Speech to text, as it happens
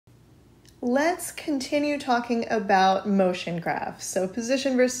let's continue talking about motion graphs. So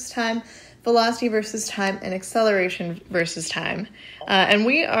position versus time, velocity versus time, and acceleration versus time. And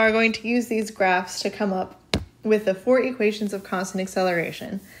we are going to use these graphs to come up with the 4 equations of constant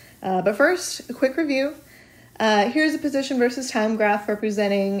acceleration. But first, a quick review. Here's a position versus time graph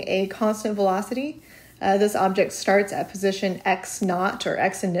representing a constant velocity. This object starts at position x naught or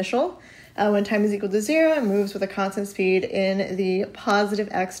x initial when time is equal to 0 and moves with a constant speed in the positive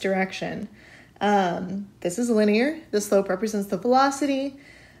x direction. This is linear. The slope represents the velocity.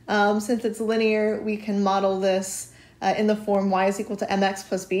 Since it's linear, we can model this in the form y is equal to mx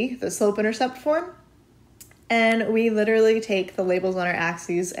plus b, the slope-intercept form. And we literally take the labels on our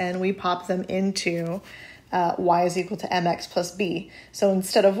axes and we pop them into y is equal to mx plus b. So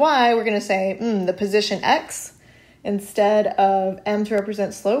instead of y, we're going to say the position x. Instead of m to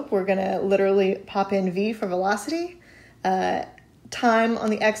represent slope, we're going to literally pop in v for velocity, time on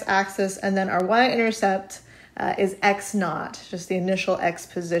the x-axis, and then our y-intercept is x naught, just the initial x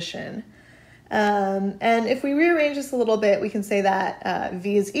position. And if we rearrange this a little bit, we can say that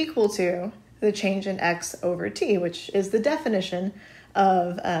v is equal to the change in x over t, which is the definition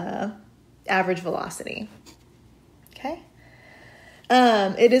of average velocity. Okay.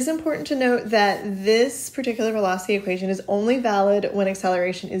 It is important to note that this particular velocity equation is only valid when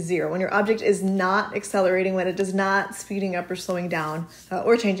acceleration is 0, when your object is not accelerating, when it is not speeding up or slowing down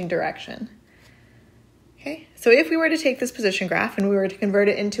or changing direction. Okay, so if we were to take this position graph and we were to convert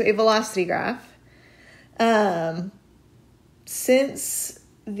it into a velocity graph, since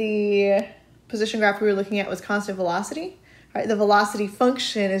the position graph we were looking at was constant velocity, right, the velocity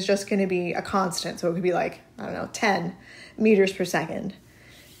function is just going to be a constant. So it could be like, 10 meters per second.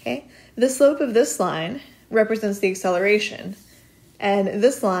 Okay, the slope of this line represents the acceleration. And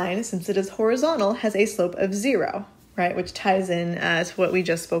this line, since it is horizontal, has a slope of 0, right, which ties in to what we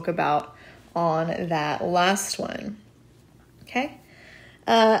just spoke about on that last one. Okay.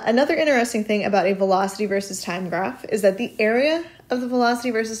 Another interesting thing about a velocity versus time graph is that the area of the velocity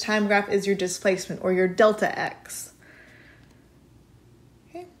versus time graph is your displacement, or your delta x.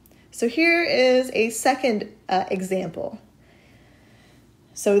 Okay. So here is a second example.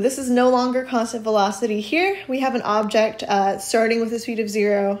 So this is no longer constant velocity. Here we have an object starting with a speed of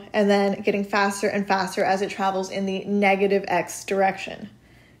 0 and then getting faster and faster as it travels in the negative x direction.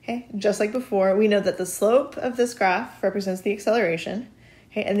 Okay. Just like before, we know that the slope of this graph represents the acceleration.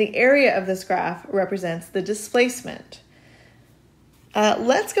 Okay, and the area of this graph represents the displacement.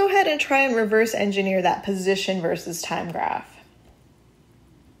 Let's go ahead and try and reverse engineer that position versus time graph.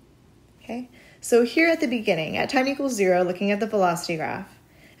 Okay, so here at the beginning, at time equals 0, looking at the velocity graph,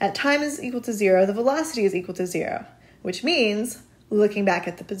 at time is equal to 0, the velocity is equal to 0, which means, looking back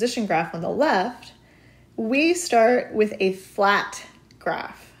at the position graph on the left, we start with a flat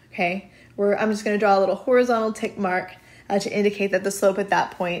graph, okay, where I'm just going to draw a little horizontal tick mark to indicate that the slope at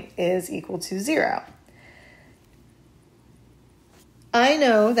that point is equal to 0. I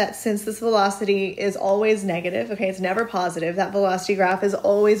know that since this velocity is always negative, okay, it's never positive, that velocity graph is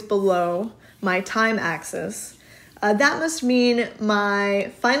always below my time axis. That must mean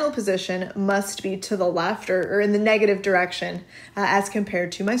my final position must be to the left or in the negative direction as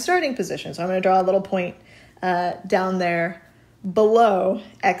compared to my starting position. So I'm going to draw a little point down there below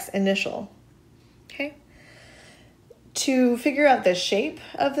x initial. Okay. To figure out the shape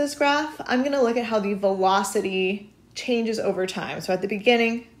of this graph, I'm going to look at how the velocity changes over time. So at the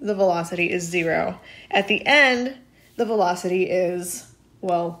beginning, the velocity is 0. At the end, the velocity is,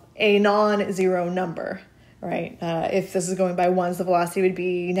 well, a non-zero number, right? If this is going by ones, the velocity would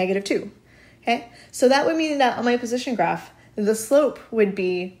be -2. Okay, so that would mean that on my position graph, the slope would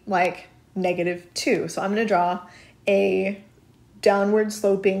be like -2. So I'm going to draw a downward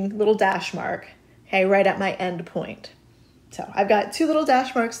sloping little dash mark, okay, right at my end point. So I've got 2 little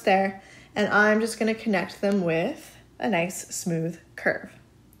dash marks there, and I'm just going to connect them with a nice smooth curve,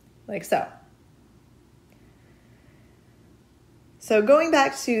 like so. So going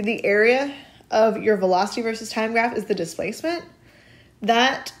back to the area of your velocity versus time graph is the displacement.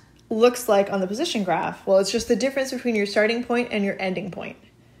 That looks like on the position graph, well, it's just the difference between your starting point and your ending point.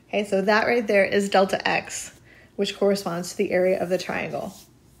 Okay, so that right there is delta x, which corresponds to the area of the triangle.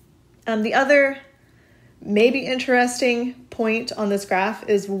 The other maybe interesting point on this graph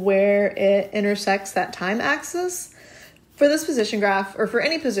is where it intersects that time axis. For this position graph, or for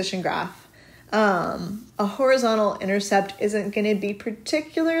any position graph, a horizontal intercept isn't going to be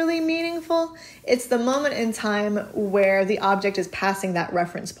particularly meaningful. It's the moment in time where the object is passing that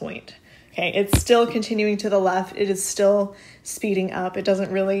reference point. Okay, it's still continuing to the left. It is still speeding up. It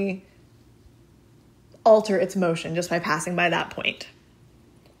doesn't really alter its motion just by passing by that point.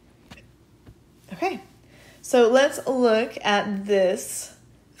 Okay, so let's look at this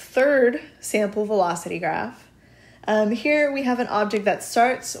third sample velocity graph. Here we have an object that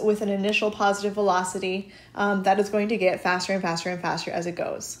starts with an initial positive velocity that is going to get faster and faster and faster as it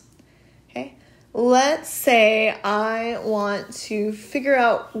goes. Okay, let's say I want to figure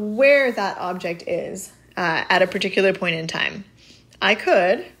out where that object is at a particular point in time. I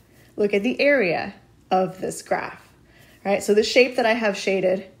could look at the area of this graph. Right, so the shape that I have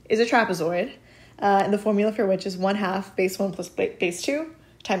shaded is a trapezoid, and the formula for which is 1/2 base 1 plus base 2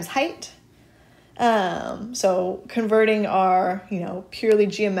 times height. So converting our, purely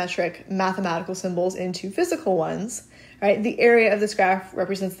geometric mathematical symbols into physical ones, right? The area of this graph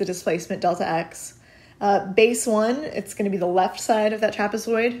represents the displacement delta x. Base 1, it's going to be the left side of that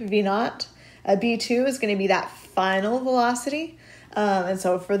trapezoid, v naught. B2 is going to be that final velocity. And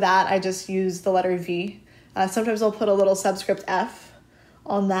so for that, I just use the letter v. Sometimes I'll put a little subscript f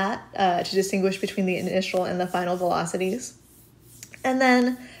on that to distinguish between the initial and the final velocities. And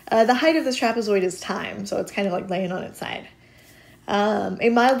then the height of this trapezoid is time, so it's kind of like laying on its side. A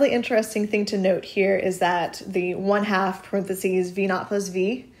mildly interesting thing to note here is that the 1/2 parentheses v naught plus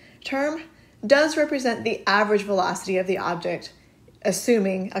v term does represent the average velocity of the object,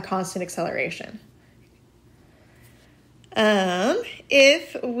 assuming a constant acceleration.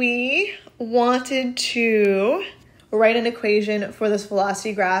 If we wanted to write an equation for this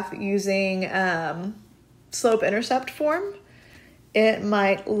velocity graph using slope-intercept form, it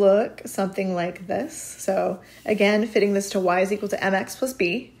might look something like this. So again, fitting this to y is equal to mx plus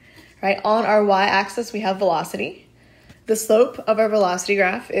b, right? On our y-axis, we have velocity. The slope of our velocity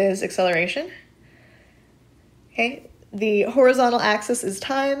graph is acceleration. Okay, the horizontal axis is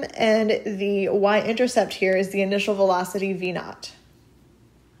time, and the y-intercept here is the initial velocity v naught.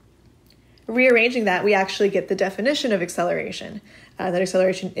 Rearranging that, we actually get the definition of acceleration. That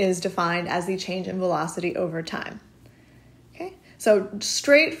acceleration is defined as the change in velocity over time. Okay, so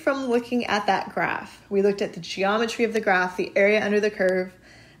straight from looking at that graph, we looked at the geometry of the graph, the area under the curve,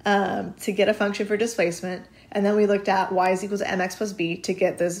 to get a function for displacement, and then we looked at y is equal to mx plus b to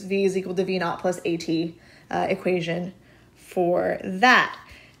get this v is equal to v naught plus at equation for that.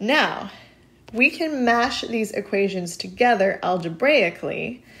 Now, we can mash these equations together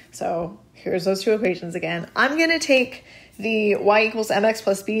algebraically. So here's those two equations again. I'm going to take the y equals mx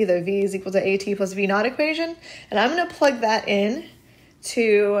plus b, the v is equal to at plus v naught equation, and I'm going to plug that in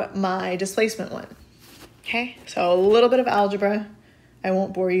to my displacement one. Okay, so a little bit of algebra. I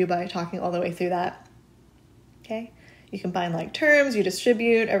won't bore you by talking all the way through that. Okay, you combine like terms, you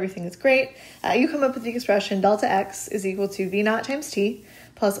distribute, everything is great. You come up with the expression delta x is equal to v naught times t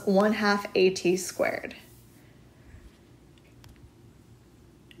plus 1/2 at squared.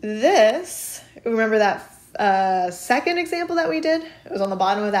 This, remember that second example that we did? It was on the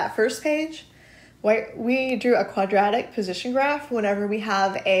bottom of that first page. We drew a quadratic position graph whenever we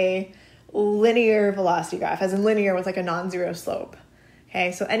have a linear velocity graph, as in linear with like a non-zero slope.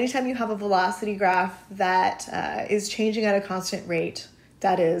 Okay, so anytime you have a velocity graph that is changing at a constant rate,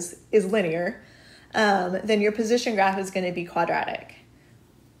 that is linear, then your position graph is going to be quadratic.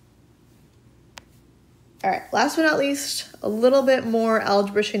 All right, last but not least, a little bit more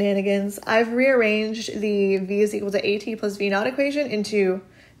algebra shenanigans. I've rearranged the v is equal to at plus v naught equation into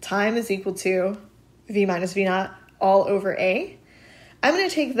time is equal to v minus v naught all over a. I'm going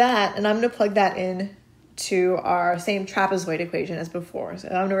to take that and I'm going to plug that in to our same trapezoid equation as before. So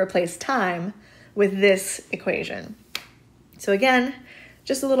I'm going to replace time with this equation. So again,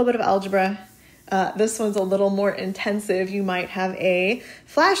 just a little bit of algebra. This one's a little more intensive. You might have a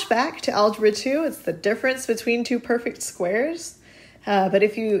flashback to Algebra 2. It's the difference between two perfect squares. But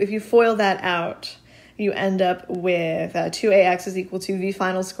if you FOIL that out, you end up with 2ax is equal to v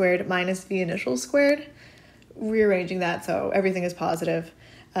final squared minus v initial squared. Rearranging that so everything is positive.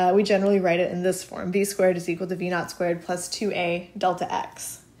 We generally write it in this form. V squared is equal to v naught squared plus 2a delta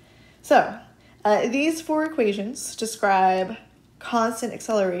x. So these four equations describe constant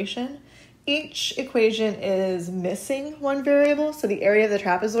acceleration. Each equation is missing one variable. So the area of the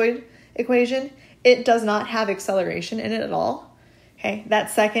trapezoid equation, it does not have acceleration in it at all. Okay, that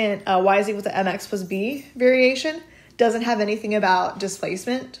second y is equal to mx plus b variation doesn't have anything about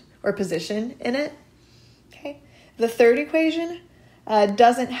displacement or position in it. Okay, the third equation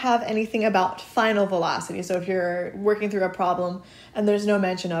doesn't have anything about final velocity. So if you're working through a problem and there's no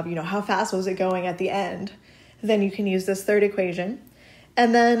mention of, how fast was it going at the end, then you can use this third equation.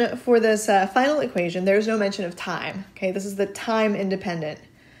 And then for this final equation, there's no mention of time. Okay, this is the time-independent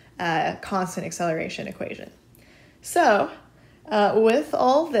constant acceleration equation. So with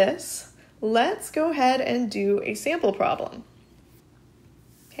all this, let's go ahead and do a sample problem.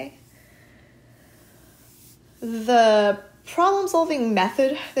 Okay. the problem-solving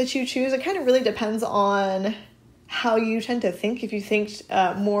method that you choose, it kind of really depends on how you tend to think. If you think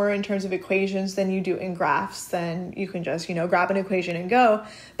more in terms of equations than you do in graphs, then you can just, grab an equation and go.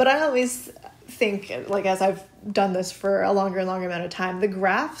 But I always think, like, as I've done this for a longer and longer amount of time, the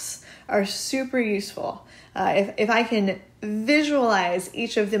graphs are super useful. If I can visualize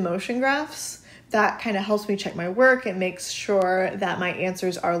each of the motion graphs, that kind of helps me check my work. It makes sure that my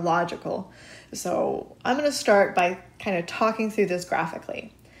answers are logical. So I'm going to start by kind of talking through this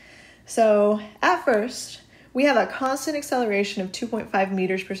graphically. So at first, we have a constant acceleration of 2.5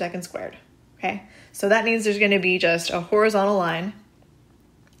 meters per second squared, okay? So that means there's going to be just a horizontal line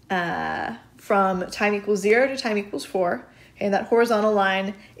from time equals 0 to time equals 4, okay? And that horizontal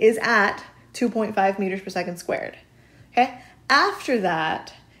line is at 2.5 meters per second squared, okay? After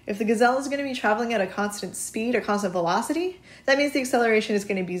that, if the gazelle is going to be traveling at a constant speed or constant velocity, that means the acceleration is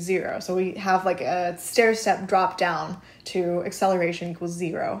going to be 0. So we have like a stair-step drop down to acceleration equals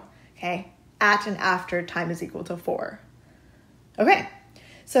 0, okay? At and after time is equal to 4. Okay,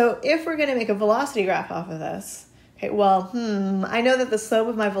 so if we're going to make a velocity graph off of this, okay, well, I know that the slope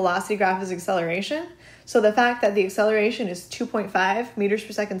of my velocity graph is acceleration. So the fact that the acceleration is 2.5 meters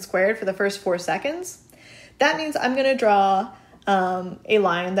per second squared for the first 4 seconds, that means I'm going to draw a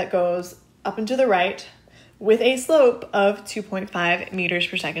line that goes up and to the right with a slope of 2.5 meters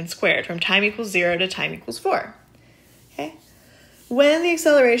per second squared from time equals 0 to time equals 4. Okay. When the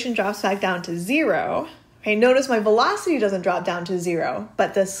acceleration drops back down to 0, okay, notice my velocity doesn't drop down to 0,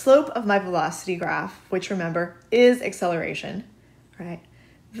 but the slope of my velocity graph, which remember is acceleration, right?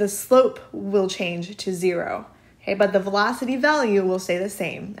 The slope will change to 0, okay, but the velocity value will stay the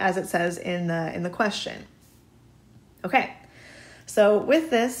same as it says in the question. Okay, so with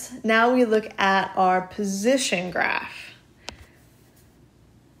this, now we look at our position graph.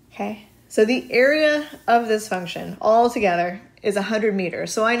 Okay, so the area of this function altogether is 100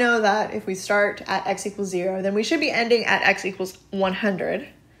 meters. So I know that if we start at x equals 0, then we should be ending at x equals 100,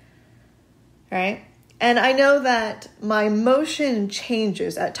 right? And I know that my motion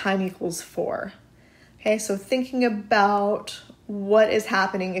changes at time equals 4. Okay, so thinking about what is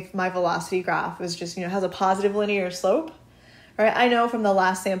happening if my velocity graph is just, has a positive linear slope, right? I know from the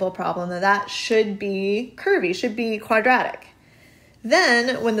last sample problem that should be curvy, should be quadratic.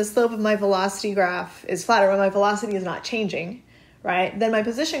 Then when the slope of my velocity graph is flat, or when my velocity is not changing, right, then my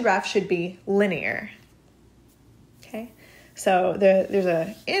position graph should be linear. Okay, so there's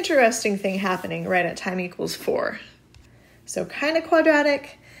an interesting thing happening right at time equals 4. So kind of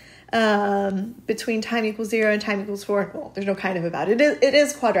quadratic between time equals 0 and time equals 4. Well, there's no kind of about it. It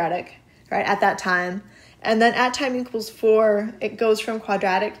is quadratic, right, at that time. And then at time equals 4, it goes from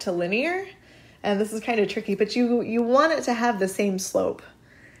quadratic to linear. And this is kind of tricky, but you want it to have the same slope,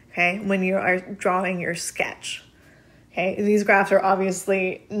 okay, when you are drawing your sketch. Okay, these graphs are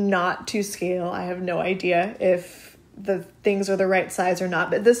obviously not to scale. I have no idea if the things are the right size or not,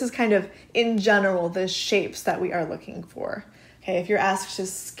 but this is kind of, in general, the shapes that we are looking for. Okay, if you're asked to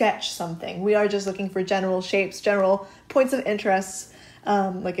sketch something, we are just looking for general shapes, general points of interest,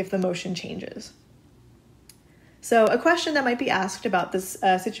 like if the motion changes. So a question that might be asked about this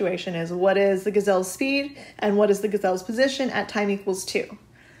situation is, what is the gazelle's speed and what is the gazelle's position at time equals 2?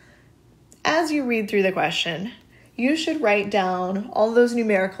 As you read through the question, you should write down all those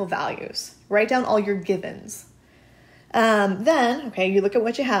numerical values. Write down all your givens. Then, okay, you look at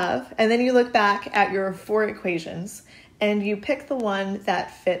what you have, and then you look back at your 4 equations, and you pick the one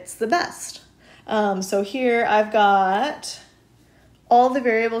that fits the best. So here I've got all the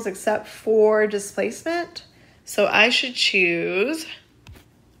variables except for displacement. So I should choose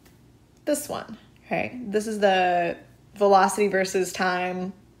this one, okay? This is the velocity versus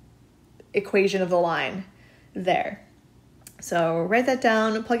time equation of the line there. So write that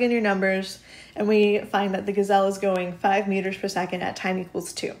down, plug in your numbers, and we find that the gazelle is going 5 meters per second at time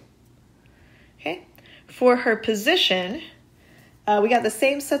equals 2. Okay, for her position, we got the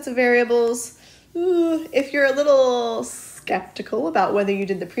same sets of variables. If you're a little skeptical about whether you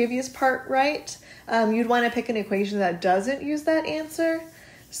did the previous part right, you'd want to pick an equation that doesn't use that answer.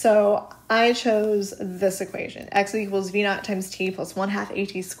 So I chose this equation, x equals v naught times t plus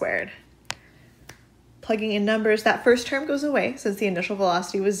 1/2 at squared. Plugging in numbers, that first term goes away since the initial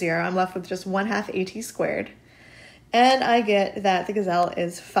velocity was 0. I'm left with just 1/2 at squared. And I get that the gazelle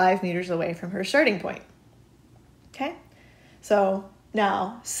is 5 meters away from her starting point. Okay, so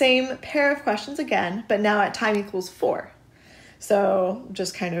now same pair of questions again, but now at time equals 4. So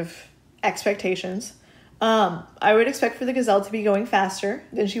just kind of expectations. I would expect for the gazelle to be going faster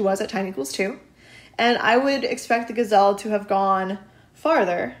than she was at time equals 2. And I would expect the gazelle to have gone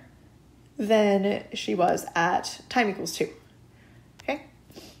farther than she was at time equals 2. Okay?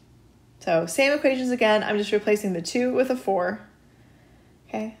 So same equations again. I'm just replacing the 2 with a 4.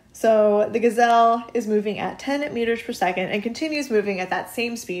 Okay? So the gazelle is moving at 10 meters per second and continues moving at that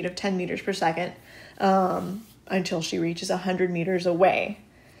same speed of 10 meters per second until she reaches 100 meters away.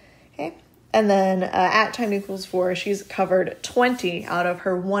 Okay? And then at time equals 4, she's covered 20 out of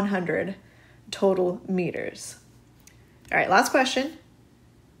her 100 total meters. All right, last question.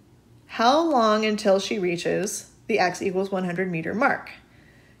 How long until she reaches the x equals 100 meter mark?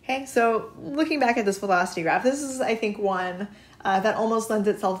 Okay, so looking back at this velocity graph, this is, I think, one that almost lends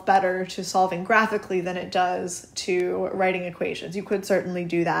itself better to solving graphically than it does to writing equations. You could certainly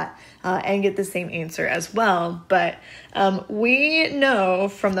do that and get the same answer as well, but we know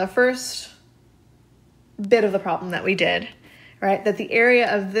from the first bit of the problem that we did, right, that the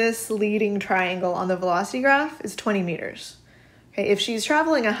area of this leading triangle on the velocity graph is 20 meters. Okay, if she's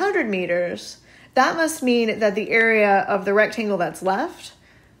traveling 100 meters, that must mean that the area of the rectangle that's left,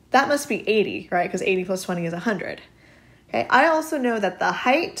 that must be 80, right, because 80 plus 20 is 100. Okay, I also know that the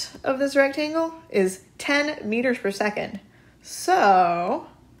height of this rectangle is 10 meters per second. So,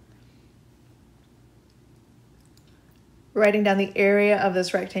 writing down the area of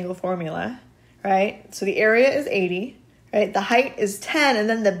this rectangle formula, right? So the area is 80, right? The height is 10, and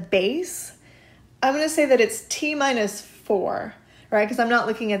then the base, I'm going to say that it's t minus 4, right? Because I'm not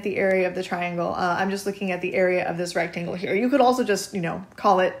looking at the area of the triangle. I'm just looking at the area of this rectangle here. You could also just,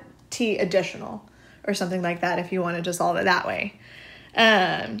 call it t additional or something like that if you wanted to solve it that way.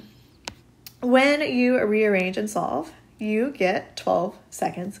 When you rearrange and solve, you get 12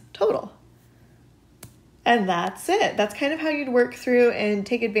 seconds total. And that's it. That's kind of how you'd work through and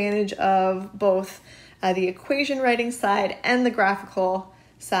take advantage of both the equation writing side and the graphical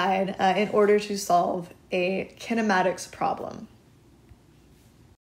side in order to solve a kinematics problem.